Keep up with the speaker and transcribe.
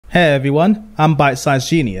Hey everyone, I'm Bite-Sized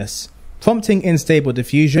Genius. Prompting in Stable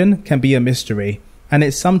Diffusion can be a mystery, and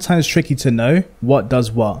it's sometimes tricky to know what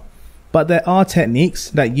does what. But there are techniques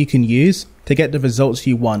that you can use to get the results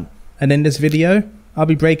you want, and in this video, I'll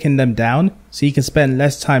be breaking them down so you can spend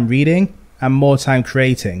less time reading and more time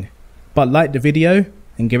creating. But like the video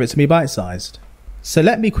and give it to me bite-sized. So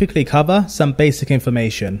let me quickly cover some basic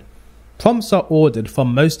information. Prompts are ordered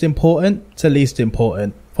from most important to least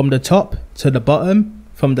important, from the top to the bottom,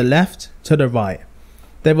 from the left to the right.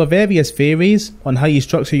 There are various theories on how you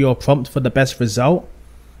structure your prompt for the best result,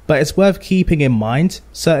 but it's worth keeping in mind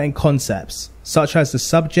certain concepts such as the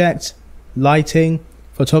subject, lighting,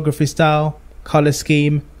 photography style, color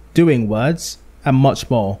scheme, doing words, and much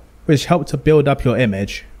more, which help to build up your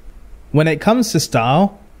image. When it comes to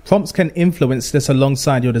style, prompts can influence this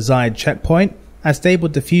alongside your desired checkpoint, as Stable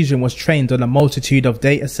Diffusion was trained on a multitude of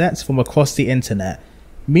datasets from across the internet,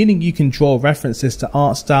 meaning you can draw references to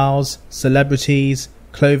art styles, celebrities,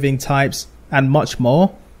 clothing types, and much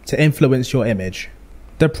more to influence your image.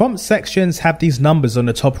 The prompt sections have these numbers on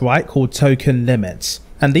the top right called token limits,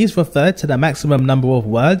 and these refer to the maximum number of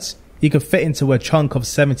words you can fit into a chunk of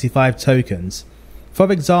 75 tokens.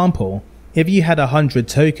 For example, if you had 100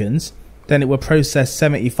 tokens, then it will process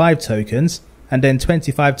 75 tokens and then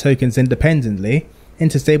 25 tokens independently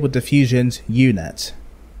into Stable Diffusion's UNet.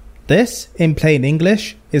 This, in plain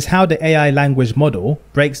English, is how the AI language model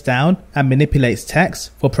breaks down and manipulates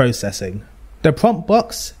text for processing. The prompt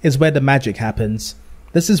box is where the magic happens.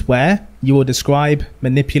 This is where you will describe,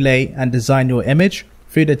 manipulate, and design your image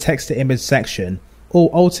through the text-to-image section, or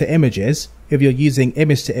alter images if you're using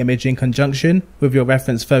image-to-image in conjunction with your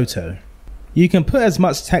reference photo. You can put as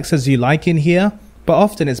much text as you like in here, but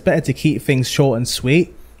often it's better to keep things short and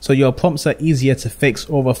sweet so your prompts are easier to fix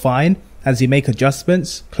or refine as you make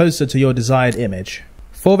adjustments closer to your desired image.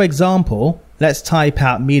 For example, let's type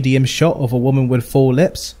out medium shot of a woman with full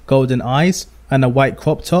lips, golden eyes, and a white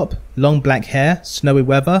crop top, long black hair, snowy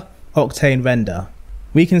weather, octane render.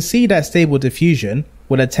 We can see that Stable Diffusion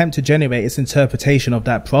will attempt to generate its interpretation of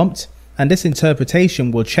that prompt, and this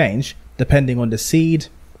interpretation will change depending on the seed,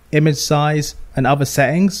 image size, and other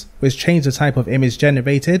settings, which change the type of image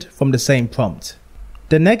generated from the same prompt.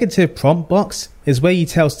 The negative prompt box is where you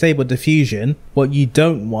tell Stable Diffusion what you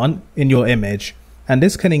don't want in your image, and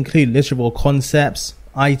this can include literal concepts,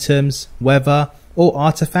 items, weather, or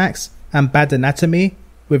artifacts, and bad anatomy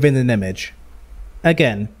within an image.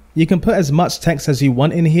 Again, you can put as much text as you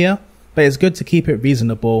want in here, but it's good to keep it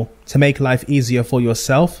reasonable to make life easier for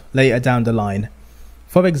yourself later down the line.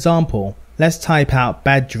 For example, let's type out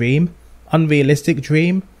bad dream, unrealistic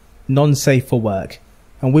dream, non-safe for work,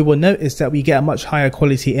 and we will notice that we get a much higher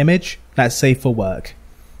quality image that's safe for work.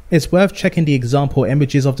 It's worth checking the example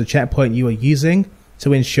images of the checkpoint you are using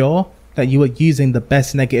to ensure that you are using the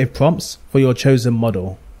best negative prompts for your chosen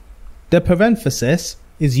model. The parenthesis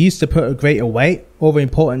is used to put a greater weight or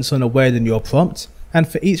importance on a word in your prompt, and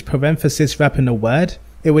for each parenthesis wrapping a word,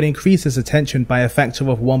 it would increase its attention by a factor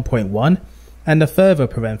of 1.1, and a further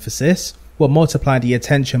parenthesis will multiply the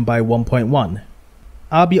attention by 1.1.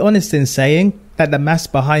 I'll be honest in saying that the maths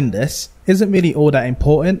behind this isn't really all that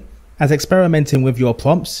important, as experimenting with your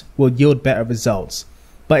prompts will yield better results,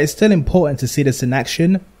 but it's still important to see this in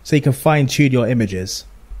action so you can fine-tune your images.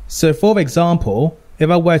 So for example, if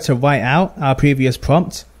I were to write out our previous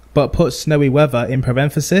prompt but put snowy weather in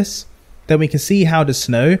parenthesis, then we can see how the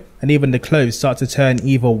snow and even the clothes start to turn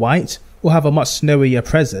either white or have a much snowier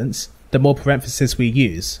presence the more parentheses we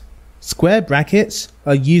use. Square brackets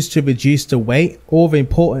are used to reduce the weight or the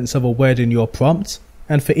importance of a word in your prompt,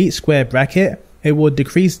 and for each square bracket, it will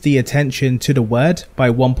decrease the attention to the word by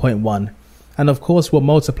 1.1, and of course will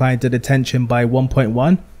multiply the attention by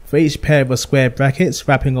 1.1 for each pair of square brackets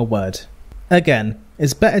wrapping a word. Again,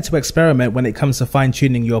 it's better to experiment when it comes to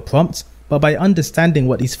fine-tuning your prompt, but by understanding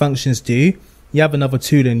what these functions do, you have another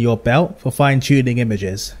tool in your belt for fine-tuning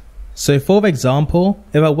images. So for example,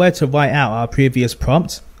 if I were to write out our previous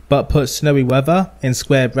prompt, but put snowy weather in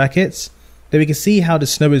square brackets, then we can see how the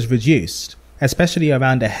snow is reduced, especially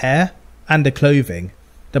around the hair and the clothing,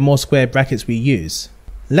 the more square brackets we use.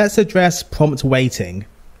 Let's address prompt weighting.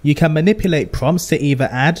 You can manipulate prompts to either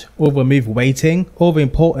add or remove weighting or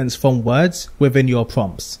importance from words within your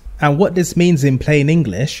prompts. And what this means in plain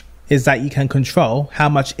English is that you can control how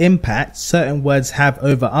much impact certain words have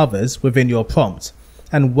over others within your prompt,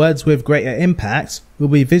 and words with greater impact will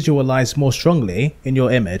be visualized more strongly in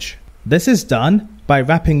your image. This is done by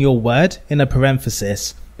wrapping your word in a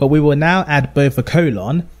parenthesis, but we will now add both a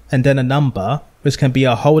colon and then a number, which can be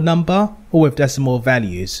a whole number or with decimal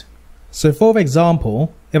values. So for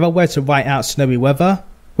example, if I were to write out snowy weather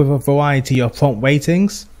with a variety of prompt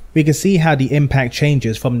weightings, we can see how the impact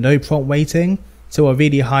changes from no prompt weighting to a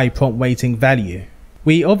really high prompt weighting value.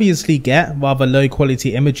 We obviously get rather low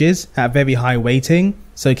quality images at very high weighting,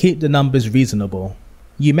 so keep the numbers reasonable.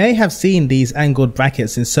 You may have seen these angled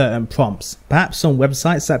brackets in certain prompts, perhaps on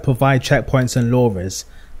websites that provide checkpoints and LoRa's.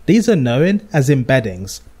 These are known as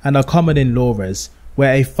embeddings and are common in LoRa's,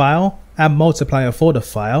 where a file and multiplier for the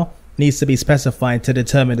file needs to be specified to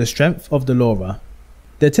determine the strength of the LoRa.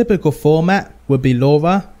 The typical format would be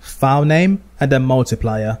LoRa, file name, and then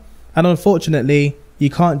multiplier, and unfortunately you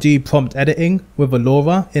can't do prompt editing with a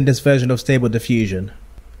LoRa in this version of Stable Diffusion.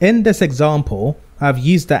 In this example, I've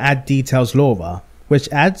used the add details LoRa, which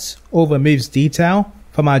adds or removes detail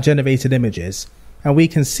from our generated images, and we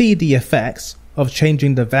can see the effects of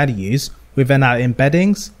changing the values within our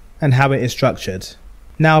embeddings and how it is structured.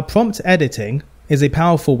 Now, prompt editing is a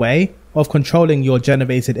powerful way of controlling your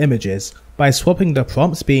generated images by swapping the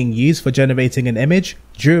prompts being used for generating an image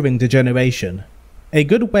during the generation. A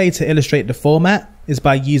good way to illustrate the format is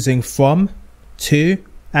by using from, to,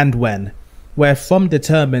 and when, where from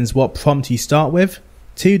determines what prompt you start with,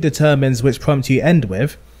 to determines which prompt you end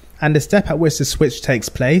with, and the step at which the switch takes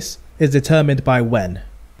place is determined by when.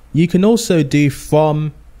 You can also do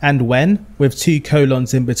from and when with 2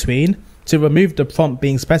 colons in between to remove the prompt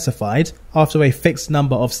being specified after a fixed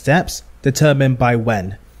number of steps determined by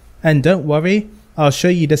when. And don't worry, I'll show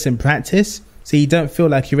you this in practice so you don't feel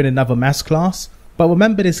like you're in another maths class, but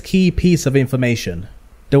remember this key piece of information.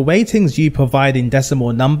 The weightings you provide in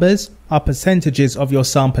decimal numbers are percentages of your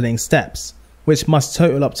sampling steps, which must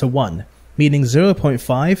total up to 1, meaning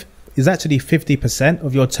 0.5 is actually 50%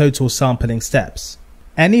 of your total sampling steps.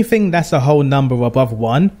 Anything that's a whole number above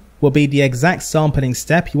 1 will be the exact sampling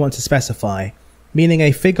step you want to specify, meaning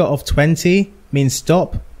a figure of 20 means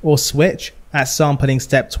stop or switch at sampling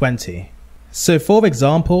step 20. So for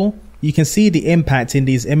example, you can see the impact in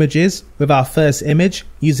these images with our first image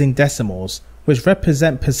using decimals, which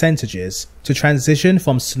represent percentages to transition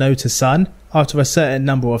from snow to sun after a certain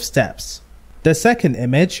number of steps. The second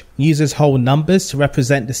image uses whole numbers to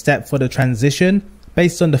represent the step for the transition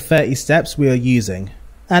based on the 30 steps we are using.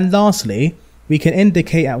 And lastly, we can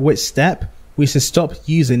indicate at which step we should stop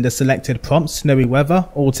using the selected prompt snowy weather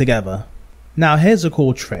altogether. Now here's a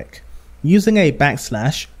cool trick. Using a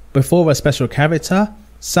backslash before a special character,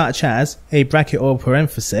 such as a bracket or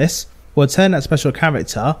parenthesis, will turn that special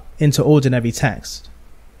character into ordinary text.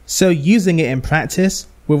 So using it in practice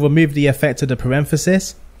will remove the effect of the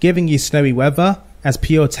parenthesis, giving you snowy weather as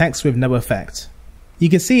pure text with no effect. You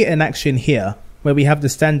can see it in action here, where we have the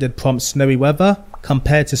standard prompt snowy weather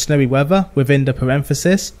compared to snowy weather within the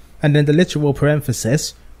parenthesis, and then the literal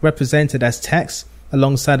parenthesis represented as text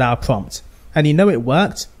alongside our prompt. And you know it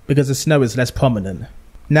worked because the snow is less prominent.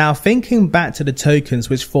 Now thinking back to the tokens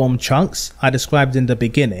which form chunks I described in the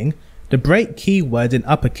beginning, the break keyword in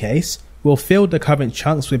uppercase will fill the current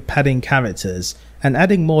chunks with padding characters, and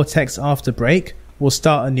adding more text after break will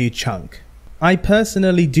start a new chunk. I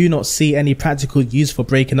personally do not see any practical use for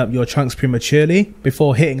breaking up your chunks prematurely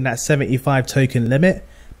before hitting that 75 token limit,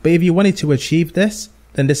 but if you wanted to achieve this,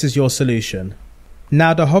 then this is your solution.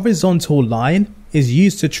 Now the horizontal line is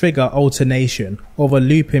used to trigger alternation or a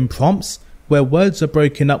loop in prompts where words are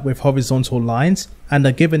broken up with horizontal lines and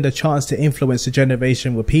are given the chance to influence the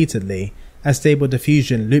generation repeatedly as Stable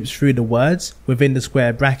Diffusion loops through the words within the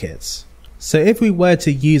square brackets. So if we were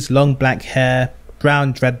to use long black hair,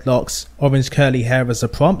 brown dreadlocks, orange curly hair as a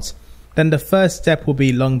prompt, then the first step will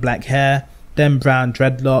be long black hair, then brown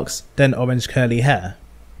dreadlocks, then orange curly hair.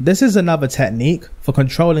 This is another technique for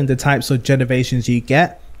controlling the types of generations you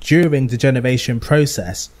get during the generation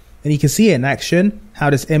process, and you can see in action how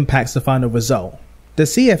this impacts the final result. The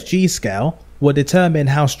CFG scale will determine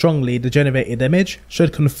how strongly the generated image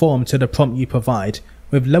should conform to the prompt you provide,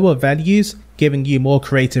 with lower values giving you more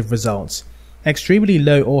creative results. Extremely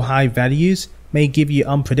low or high values may give you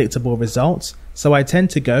unpredictable results, so I tend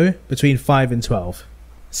to go between 5 and 12.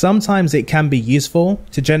 Sometimes it can be useful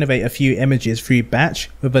to generate a few images through batch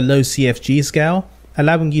with a low CFG scale,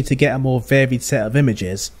 allowing you to get a more varied set of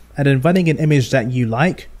images, and then running an image that you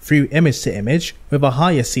like through image to image with a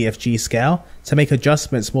higher CFG scale to make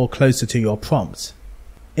adjustments more closer to your prompt.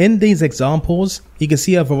 In these examples, you can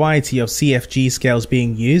see a variety of CFG scales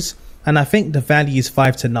being used, and I think the values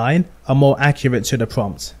 5 to 9 are more accurate to the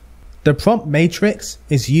prompt. The prompt matrix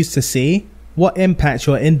is used to see what impact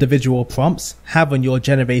your individual prompts have on your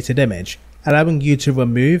generated image, allowing you to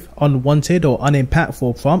remove unwanted or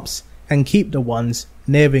unimpactful prompts and keep the ones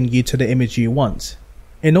nearing you to the image you want.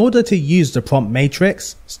 In order to use the prompt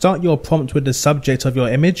matrix, start your prompt with the subject of your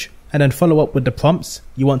image and then follow up with the prompts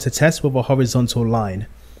you want to test with a horizontal line.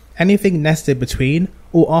 Anything nested between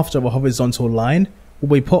or after a horizontal line will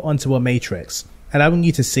be put onto a matrix, allowing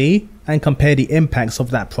you to see and compare the impacts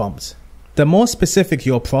of that prompt. The more specific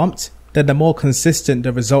your prompt, then the more consistent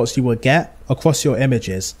the results you will get across your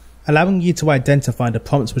images, allowing you to identify the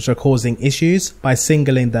prompts which are causing issues by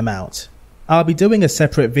singling them out. I'll be doing a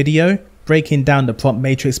separate video breaking down the prompt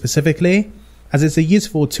matrix specifically, as it's a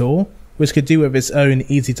useful tool which could do with its own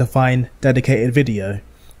easy to find dedicated video.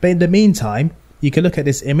 But in the meantime, you can look at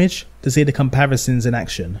this image to see the comparisons in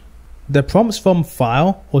action. The prompts from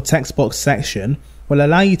file or text box section will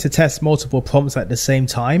allow you to test multiple prompts at the same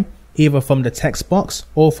time, either from the text box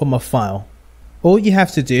or from a file. All you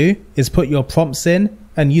have to do is put your prompts in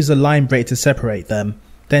and use a line break to separate them,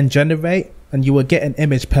 then generate, and you will get an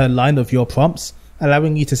image per line of your prompts,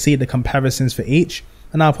 allowing you to see the comparisons for each.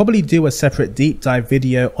 And I'll probably do a separate deep dive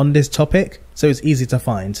video on this topic so it's easy to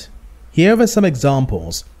find. Here are some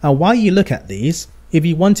examples, and while you look at these, if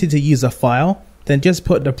you wanted to use a file, then just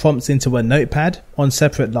put the prompts into a notepad on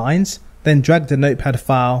separate lines, then drag the notepad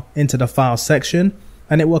file into the file section,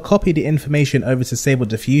 and it will copy the information over to Stable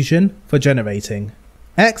Diffusion for generating.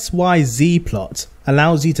 XYZ plot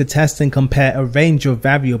allows you to test and compare a range of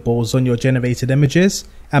variables on your generated images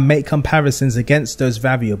and make comparisons against those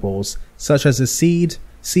variables, such as a seed,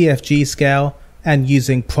 CFG scale, and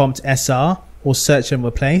using prompt SR or search and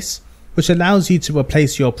replace, which allows you to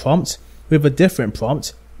replace your prompt with a different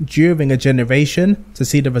prompt during a generation to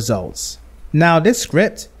see the results. Now this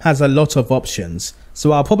script has a lot of options,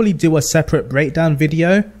 so I'll probably do a separate breakdown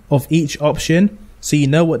video of each option so you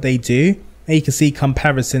know what they do and you can see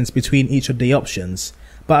comparisons between each of the options.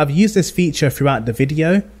 But I've used this feature throughout the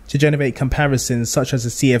video to generate comparisons such as a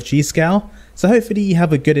CFG scale, so hopefully you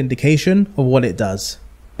have a good indication of what it does.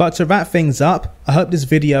 But to wrap things up, I hope this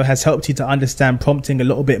video has helped you to understand prompting a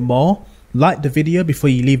little bit more. Like the video before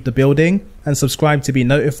you leave the building and subscribe to be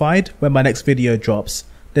notified when my next video drops.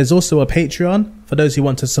 There's also a Patreon for those who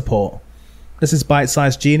want to support. This is Bite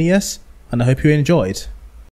Size Genius, and I hope you enjoyed.